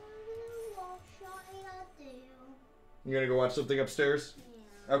 You gonna go watch something upstairs?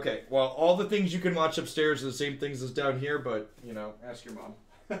 Yeah. Okay, well, all the things you can watch upstairs are the same things as down here, but, you know, ask your mom.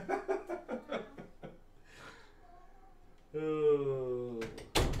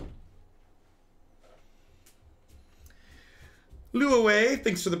 Luaway,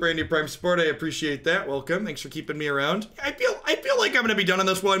 thanks for the brand new Prime support. I appreciate that. Welcome. Thanks for keeping me around. I feel like I'm gonna be done on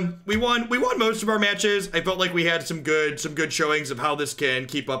this one. We won most of our matches. I felt like we had some good showings of how this can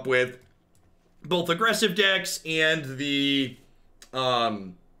keep up with both aggressive decks and the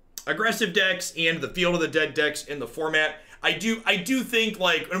Field of the Dead decks in the format. I do think,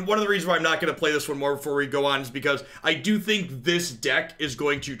 like, and one of the reasons why I'm not going to play this one more before we go on is because I do think this deck is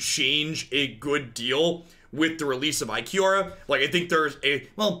going to change a good deal with the release of Ikiora. Like, I think there's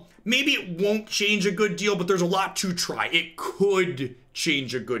well, maybe it won't change a good deal, but there's a lot to try. It could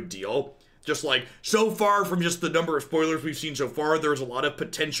change a good deal. Just like, so far from just the number of spoilers we've seen so far, there's a lot of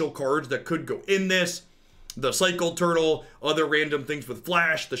potential cards that could go in this. The Cycle Turtle, other random things with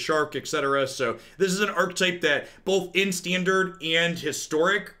Flash, the Shark, etc. So this is an archetype that both in Standard and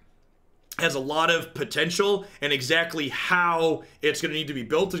Historic has a lot of potential, and exactly how it's going to need to be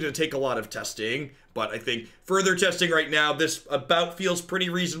built is going to take a lot of testing. But I think further testing right now, this about feels pretty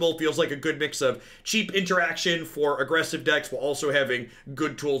reasonable. Feels like a good mix of cheap interaction for aggressive decks while also having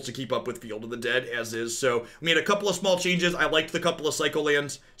good tools to keep up with Field of the Dead as is. So we made a couple of small changes. I liked the couple of cycle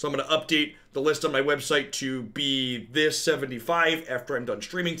lands, so I'm going to update the list on my website to be this 75 after I'm done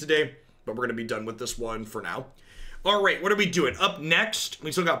streaming today. But we're going to be done with this one for now. All right, what are we doing? Up next,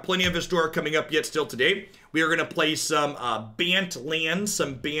 we still got plenty of Historic coming up yet still today. We are going to play some Bant lands,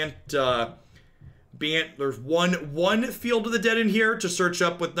 some Bant... There's one Field of the Dead in here to search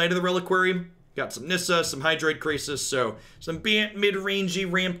up with Knight of the Reliquary. Got some Nissa, some Hydroid Crisis, so some Bant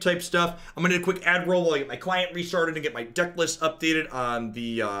mid-rangey ramp type stuff. I'm gonna do a quick ad roll while I get my client restarted and get my deck list updated on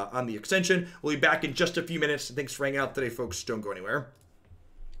the extension. We'll be back in just a few minutes. Thanks for hanging out today, folks. Don't go anywhere.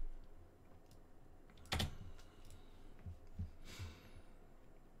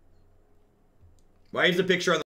 Why is the picture on the